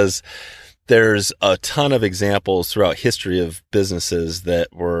first, because there's a ton of examples throughout history of businesses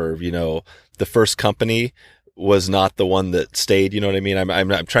that were the first company was not the one that stayed. You know what I mean?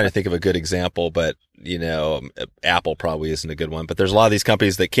 I'm trying to think of a good example, but Apple probably isn't a good one. But there's a lot of these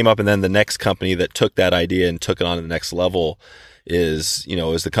companies that came up, and then the next company that took that idea and took it on to the next level is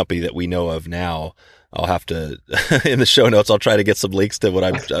the company that we know of now. I'll have to, in the show notes, I'll try to get some links to what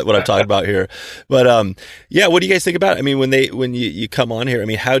I'm talking about here. But, what do you guys think about it? I mean, when you come on here, I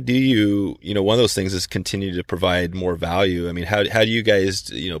mean, how do you, one of those things is continue to provide more value. I mean, how do you guys,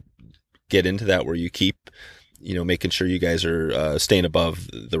 get into that where you keep, making sure you guys are, staying above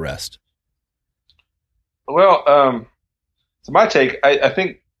the rest? Well, so my take, I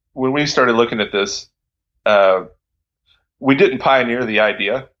think when we started looking at this, we didn't pioneer the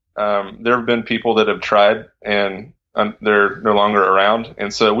idea. There have been people that have tried, and they're no longer around.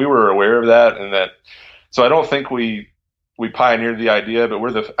 And so we were aware of that, so I don't think we pioneered the idea,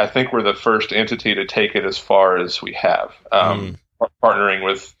 but I think we're the first entity to take it as far as we have, partnering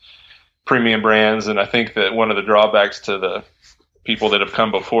with premium brands. And I think that one of the drawbacks to the people that have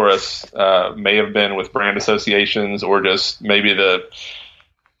come before us, may have been with brand associations, or just maybe the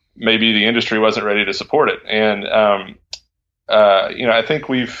industry wasn't ready to support it. And, I think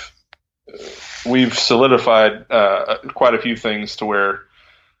we've solidified quite a few things to where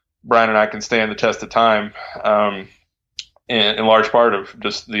Brian and I can stand the test of time, in large part of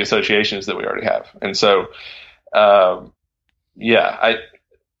just the associations that we already have. And so, I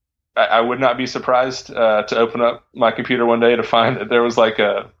would not be surprised to open up my computer one day to find that there was like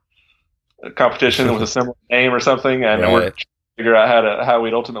a competition with a similar name or something, and we're trying to figure out how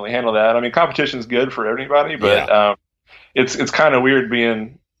we'd ultimately handle that. I mean, competition is good for everybody, but it's kind of weird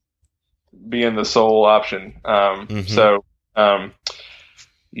being the sole option. So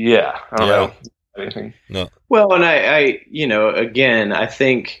yeah, I don't know anything. No. Well, and I again, I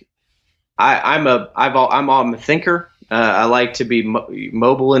think I'm a thinker. I like to be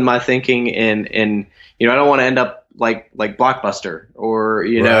mobile in my thinking, and I don't want to end up like Blockbuster or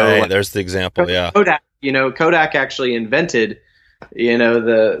Right, there's the example. Kodak. Kodak actually invented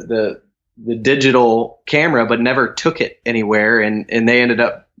the digital camera, but never took it anywhere, and they ended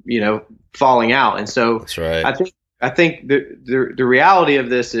up falling out. And so that's right. I think the reality of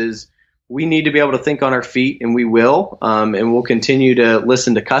this is we need to be able to think on our feet, and we will, and we'll continue to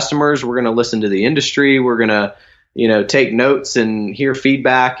listen to customers. We're going to listen to the industry. We're going to take notes and hear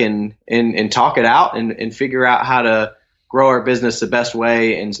feedback and talk it out and figure out how to grow our business the best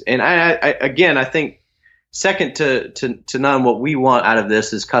way. And I think second to none, what we want out of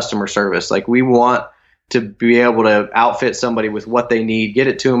this is customer service. Like, we want to be able to outfit somebody with what they need, get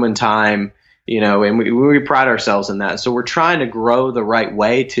it to them in time, and we pride ourselves in that. So we're trying to grow the right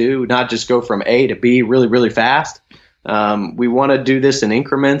way too, not just go from A to B really, really fast. We want to do this in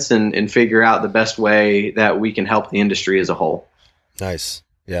increments and figure out the best way that we can help the industry as a whole. Nice.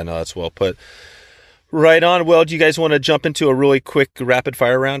 Yeah, no, that's well put. Right on. Well, do you guys want to jump into a really quick rapid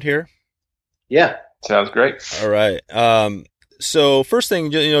fire round here? Yeah. Sounds great. All right. So first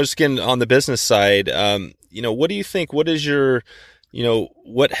thing, just getting on the business side, what do you think, what is your,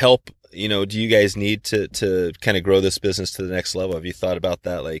 what help, do you guys need to kind of grow this business to the next level? Have you thought about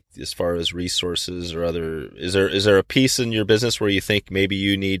that? Like, as far as resources or is there a piece in your business where you think maybe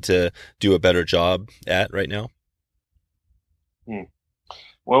you need to do a better job at right now?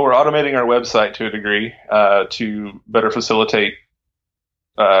 Well, we're automating our website to a degree, to better facilitate,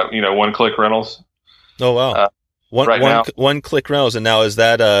 one-click rentals. Oh, wow. One-click rentals. And now is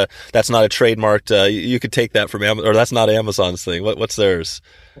that, that's not a trademarked, you could take that from Amazon, or that's not Amazon's thing. What's theirs?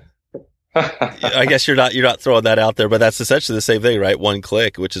 I guess you're not throwing that out there, but that's essentially the same thing, right? One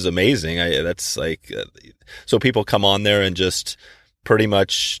click, which is amazing. That's like, so people come on there and just pretty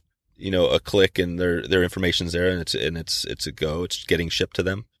much, a click and their information's there, and it's a go. It's getting shipped to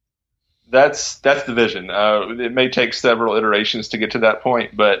them. That's the vision. It may take several iterations to get to that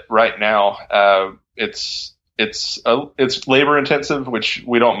point, but right now, it's labor intensive, which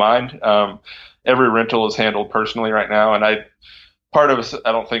we don't mind. Every rental is handled personally right now, and part of us,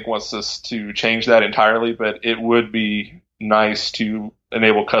 I don't think, wants us to change that entirely, but it would be nice to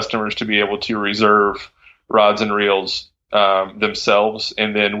enable customers to be able to reserve rods and reels themselves,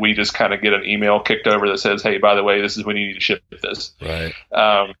 and then we just kind of get an email kicked over that says, "Hey, by the way, this is when you need to ship this." Right.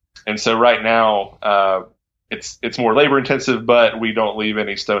 And so right now, it's more labor intensive, but we don't leave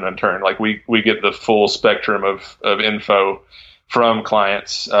any stone unturned. Like, we get the full spectrum of info from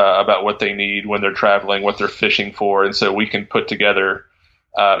clients about what they need when they're traveling, what they're fishing for. And so we can put together,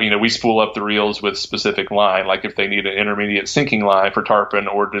 we spool up the reels with specific line, like if they need an intermediate sinking line for tarpon,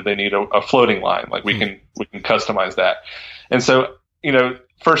 or do they need a floating line? Like, we can customize that. And so,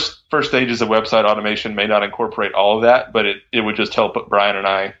 first stages of website automation may not incorporate all of that, but it would just help Brian and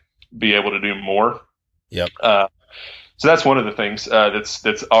I be able to do more. Yep. So that's one of the things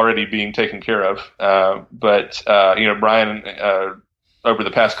that's already being taken care of. But Brian, over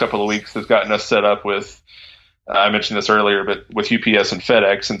the past couple of weeks, has gotten us set up with, I mentioned this earlier, but with UPS and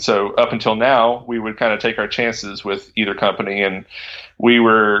FedEx. And so up until now, we would kind of take our chances with either company. And we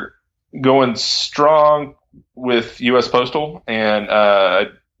were going strong with U.S. Postal. And I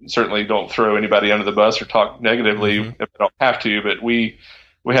certainly don't throw anybody under the bus or talk negatively if I don't have to. But we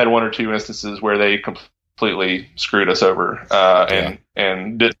had one or two instances where they completely screwed us over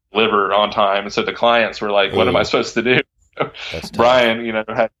and didn't deliver on time. And so the clients were like, "What am I supposed to do?" Brian, had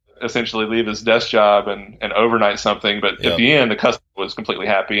to essentially leave his desk job and overnight something. But at the end, the customer was completely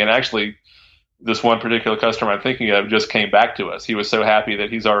happy. And actually, this one particular customer I'm thinking of just came back to us. He was so happy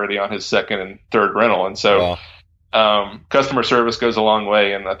that he's already on his second and third rental. And so customer service goes a long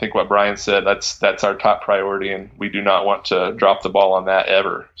way. And I think what Brian said, that's our top priority. And we do not want to drop the ball on that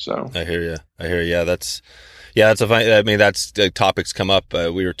ever. So I hear you. Yeah, that's a fine. I mean, that's topics come up. I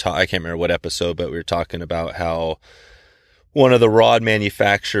can't remember what episode, but we were talking about how one of the rod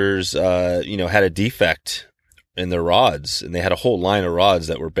manufacturers, had a defect in their rods, and they had a whole line of rods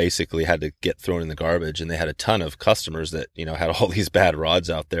that were basically had to get thrown in the garbage. And they had a ton of customers that, had all these bad rods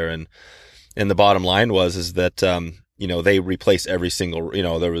out there. And the bottom line is that, they replace every single,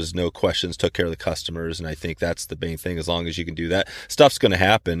 there was no questions, took care of the customers. And I think that's the main thing. As long as you can do that, stuff's going to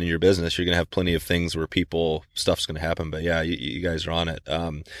happen in your business. You're going to have plenty of things where stuff's going to happen. But yeah, you guys are on it.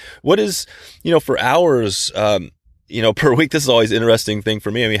 What is, for hours, per week, this is always an interesting thing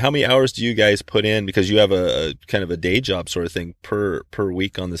for me. I mean, how many hours do you guys put in, because you have a kind of a day job sort of thing per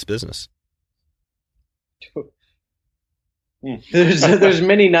week on this business? There's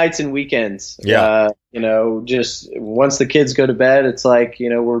many nights and weekends. Yeah. Just once the kids go to bed, it's like,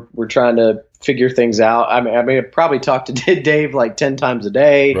 we're trying to figure things out. I mean, I probably talk to Dave like 10 times a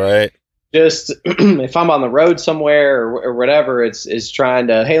day. Right. Just if I'm on the road somewhere or whatever, it's trying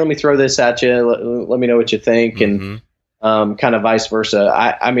to, hey, let me throw this at you. Let me know what you think. Mm-hmm. And kind of vice versa.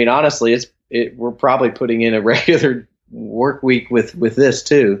 I mean, honestly, we're probably putting in a regular work week with this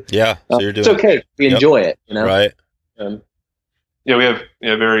too. Yeah. So you're doing, it's okay. We enjoy it, Right. Yeah, we have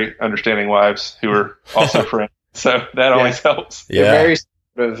very understanding wives who are also friends, so that always helps. Yeah. They're very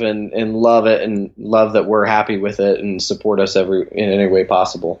supportive and love it, and love that we're happy with it and support us in any way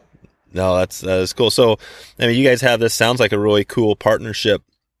possible. No, that is cool. So, I mean, you guys have this, sounds like a really cool partnership.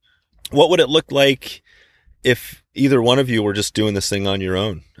 What would it look like if either one of you were just doing this thing on your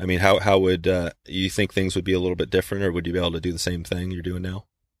own? I mean, how would you think things would be a little bit different, or would you be able to do the same thing you're doing now?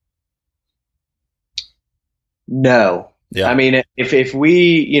 No. Yeah. I mean, if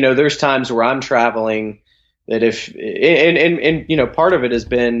we, there's times where I'm traveling that and part of it has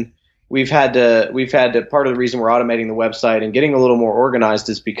been, we've had to, part of the reason we're automating the website and getting a little more organized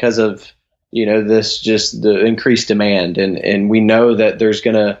is because of, this, just the increased demand. And we know that there's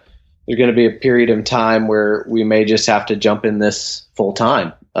going to be a period of time where we may just have to jump in this full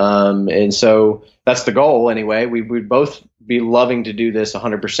time. And so that's the goal anyway. We'd both be loving to do this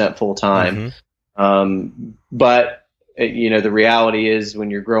 100% full time. Mm-hmm. But the reality is,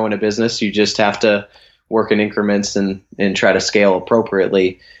 when you're growing a business, you just have to work in increments and try to scale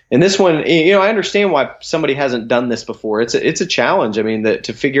appropriately. And this one, I understand why somebody hasn't done this before. It's a challenge. I mean,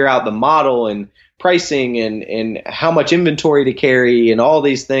 to figure out the model and pricing and how much inventory to carry and all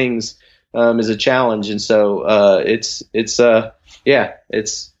these things is a challenge. And so it's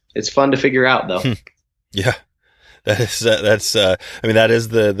fun to figure out, though. Yeah. That is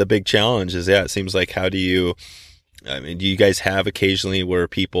the big challenge is, it seems like, do you guys have occasionally where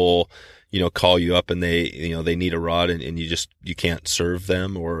people, call you up and they need a rod and you can't serve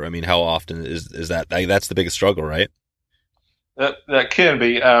them? Or, I mean, how often is that? That's the biggest struggle, right? That can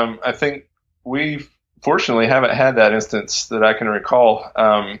be. I think we fortunately haven't had that instance that I can recall.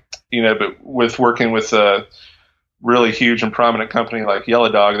 But with working with a really huge and prominent company like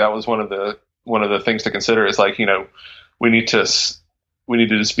Yellow Dog, that was one of the things to consider. Is like, we need to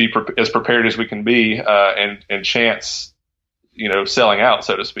just be as prepared as we can be, and chance, selling out,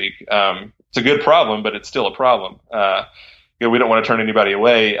 so to speak. It's a good problem, but it's still a problem. We don't want to turn anybody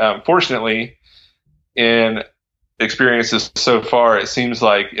away. Fortunately, in experiences so far, it seems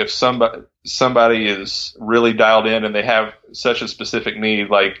like if somebody is really dialed in and they have such a specific need,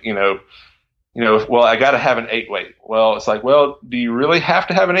 like, well, I got to have an 8-weight. Well, it's like, well, do you really have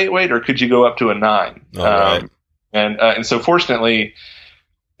to have an 8-weight, or could you go up to a 9? Right. And so fortunately,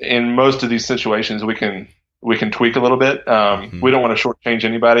 in most of these situations, we can tweak a little bit. We don't want to shortchange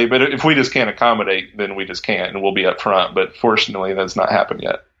anybody, but if we just can't accommodate, then we just can't, and we'll be upfront. But fortunately, that's not happened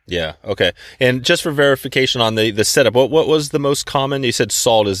yet. Yeah. Okay. And just for verification on the setup, what was the most common? You said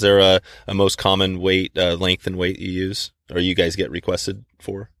salt. Is there a most common weight, length and weight you use, or you guys get requested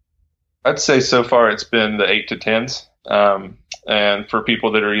for? I'd say so far it's been the 8 to 10s. And for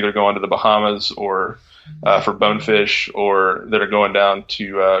people that are either going to the Bahamas or for bonefish, or that are going down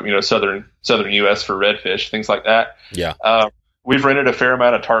to southern U.S. for redfish, things like that. Yeah. We've rented a fair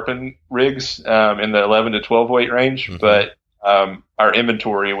amount of tarpon rigs in the 11 to 12 weight range, mm-hmm. but our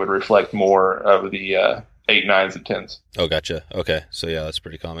inventory would reflect more of the 8, 9s, and 10s. Oh, gotcha. Okay, so yeah, that's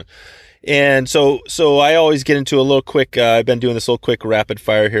pretty common. And so I always get into a little quick. I've been doing this little quick rapid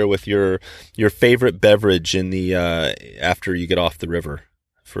fire here with your favorite beverage in the after you get off the river.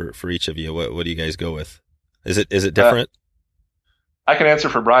 For each of you, what do you guys go with? Is it different? I can answer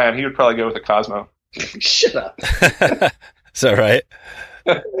for Brian. He would probably go with a Cosmo. Shut up. Is that right?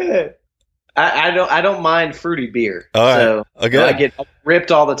 I don't mind fruity beer. All right. So okay. I get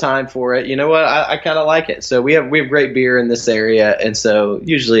ripped all the time for it. You know what? I kind of like it. So we have great beer in this area, and so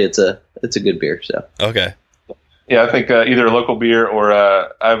usually it's a good beer. So okay. Yeah, I think either a local beer or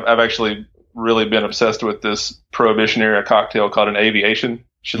I've actually really been obsessed with this Prohibition era cocktail called an Aviation.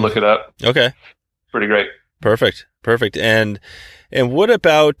 Should look it up. Okay. Pretty great. Perfect. And what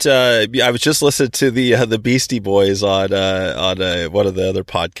about? I was just listening to the Beastie Boys on one of the other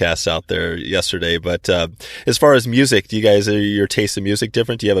podcasts out there yesterday. But as far as music, do you guys are your taste in music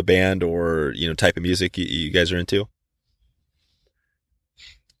different? Do you have a band or type of music you guys are into?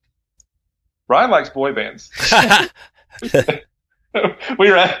 Brian likes boy bands. we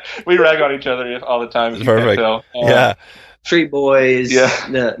rag on each other all the time. If you can't tell. Yeah. Street Boys. Yeah.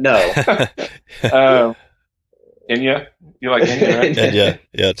 No. Enya? You like Enya, right?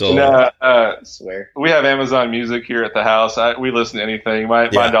 Yeah, totally. I swear. We have Amazon Music here at the house. We listen to anything. My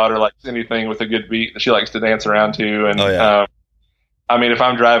daughter likes anything with a good beat that she likes to dance around to. And I mean, if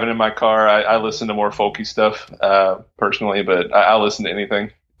I'm driving in my car, I listen to more folky stuff personally, but I'll listen to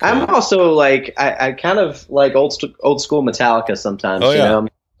anything. I'm also like I kind of like old school Metallica sometimes.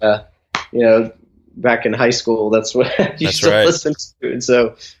 Back in high school, that's what I used to listen to, and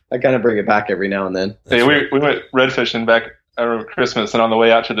so I kind of bring it back every now and then. Hey, we went red fishing back over Christmas, and on the way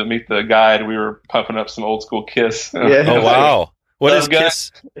out to meet the guide, we were pumping up some old school Kiss. Yeah. Oh wow! What is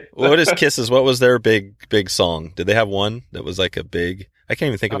Kiss? What is Kiss's? What was their big song? Did they have one that was like a big? I can't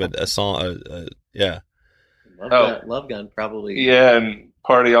even think of a song. Love Gun, probably. Yeah, and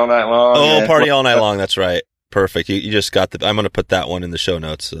Party All Night Long. Oh, Party All Night Long. That's right. Perfect. You just got I'm going to put that one in the show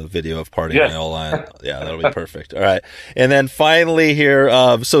notes, a video of Party All Night. Yeah, that'll be perfect. All right. And then finally here,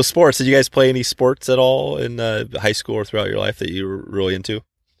 so sports. Did you guys play any sports at all in high school or throughout your life that you were really into?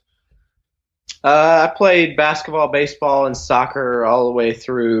 I played basketball, baseball, and soccer all the way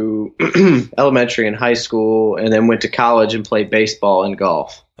through elementary and high school, and then went to college and played baseball and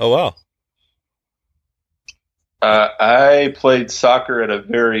golf. Oh, wow. I played soccer at a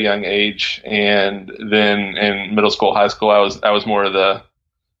very young age, and then in middle school, high school, I was more of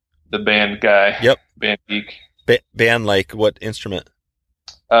the band guy. Yep, band geek. Band, like what instrument?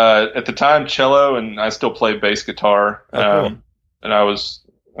 At the time, cello, and I still play bass guitar. Cool. And I was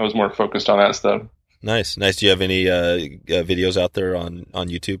more focused on that stuff. Nice. Do you have any videos out there on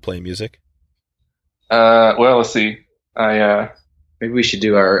YouTube playing music? Well, let's see. Maybe we should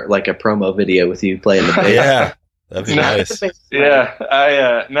do a promo video with you playing the bass. Yeah. That'd be nice. Yeah,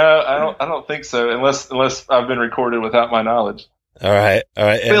 I don't think so, unless I've been recorded without my knowledge. All right,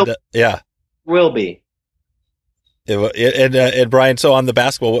 and will be. And Brian, so on the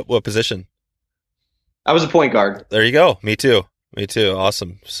basketball, what position? I was a point guard. There you go. Me too.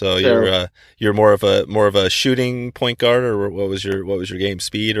 Awesome. So you're more of a shooting point guard, or what was your game?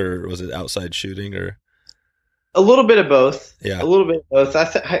 Speed, or was it outside shooting, or? A little bit of both. Yeah, a little bit of both.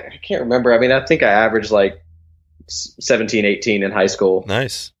 I can't remember. I mean, I think I averaged like 17, 18 in high school.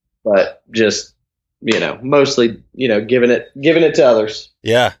 Nice. But just, mostly, giving it to others.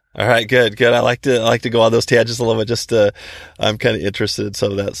 Yeah. All right. Good. I like to go on those tangents a little bit. Just I'm kind of interested in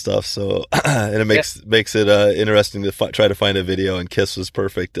some of that stuff. So, and it makes it interesting to try to find a video. And Kiss was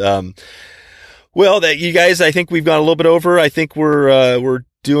perfect. Well, you guys, I think we've gone a little bit over. I think we're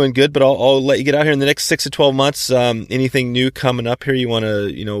doing good, but I'll let you get out here in the next 6 to 12 months. Anything new coming up here you want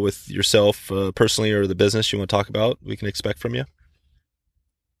to, with yourself personally or the business you want to talk about, we can expect from you?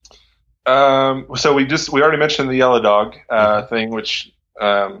 So we already mentioned the Yellow Dog thing, which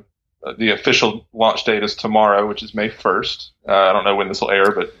the official launch date is tomorrow, which is May 1st. I don't know when this will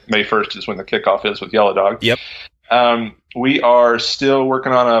air, but May 1st is when the kickoff is with Yellow Dog. Yep. We are still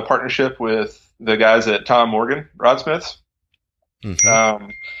working on a partnership with the guys at Tom Morgan Rodsmiths. Mm-hmm.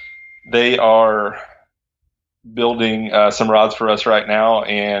 They are building some rods for us right now,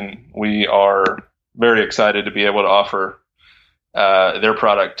 and we are very excited to be able to offer their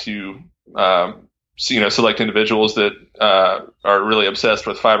product to select individuals that are really obsessed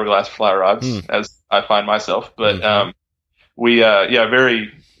with fiberglass fly rods, as I find myself. But we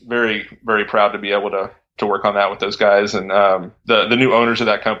very, very, very proud to be able to work on that with those guys. And the new owners of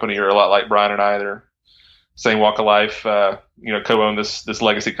that company are a lot like Brian and I. They're same walk of life, co-own this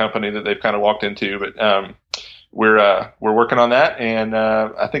legacy company that they've kind of walked into. But we're working on that, and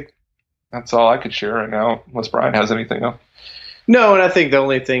I think that's all I could share right now, unless Brian has anything else. No, and I think the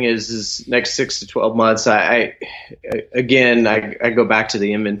only thing is next 6 to 12 months. I go back to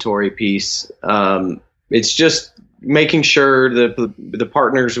the inventory piece. It's just making sure the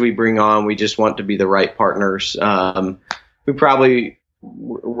partners we bring on, we just want to be the right partners.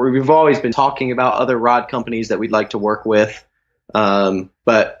 We've always been talking about other rod companies that we'd like to work with,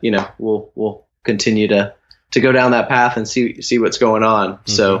 but we'll continue to go down that path and see what's going on.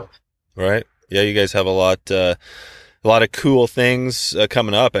 Mm-hmm. So, right, yeah, you guys have a lot of cool things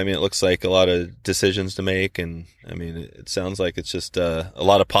coming up. I mean, it looks like a lot of decisions to make, and I mean, it sounds like it's just a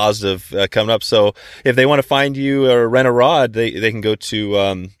lot of positive coming up. So, if they want to find you or rent a rod, they can go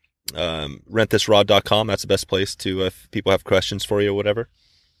to rentthisrod.com. That's the best place to, if people have questions for you or whatever.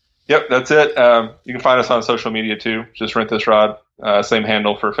 Yep, that's it. You can find us on social media too. Just Rent This Rod. Same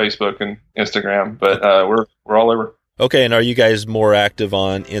handle for Facebook and Instagram, but we're all over. Okay, and are you guys more active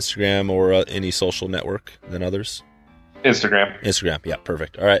on Instagram or any social network than others? Instagram. Yeah,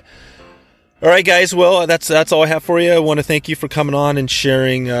 perfect. All right, guys. Well, that's all I have for you. I want to thank you for coming on and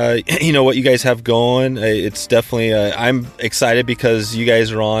sharing, what you guys have going. It's definitely, I'm excited because you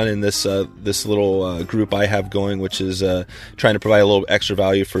guys are on in this little group I have going, which is trying to provide a little extra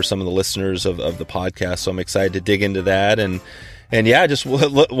value for some of the listeners of the podcast. So I'm excited to dig into that and yeah, just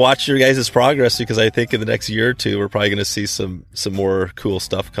watch your guys' progress, because I think in the next year or two, we're probably going to see some more cool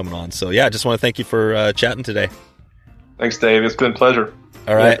stuff coming on. So yeah, I just want to thank you for chatting today. Thanks, Dave. It's been a pleasure.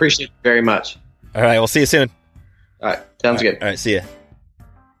 All right. I appreciate it very much. All right. We'll see you soon. All right. Sounds good. All right. See ya.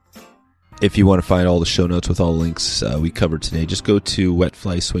 If you want to find all the show notes with all the links we covered today, just go to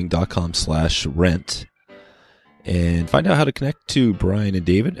wetflyswing.com/rent and find out how to connect to Brian and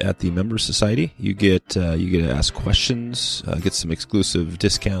David at the Members Society. You get to ask questions, get some exclusive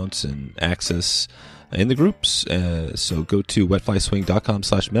discounts and access in the groups. So go to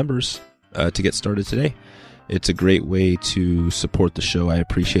wetflyswing.com/members to get started today. It's a great way to support the show. I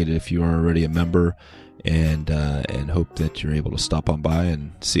appreciate it if you are already a member, and hope that you're able to stop on by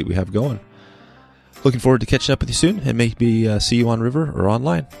and see what we have going. Looking forward to catching up with you soon, and maybe see you on river or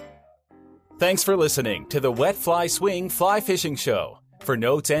online. Thanks for listening to the Wet Fly Swing Fly Fishing Show. For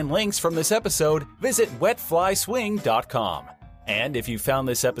notes and links from this episode, visit wetflyswing.com. And if you found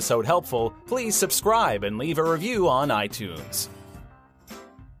this episode helpful, please subscribe and leave a review on iTunes.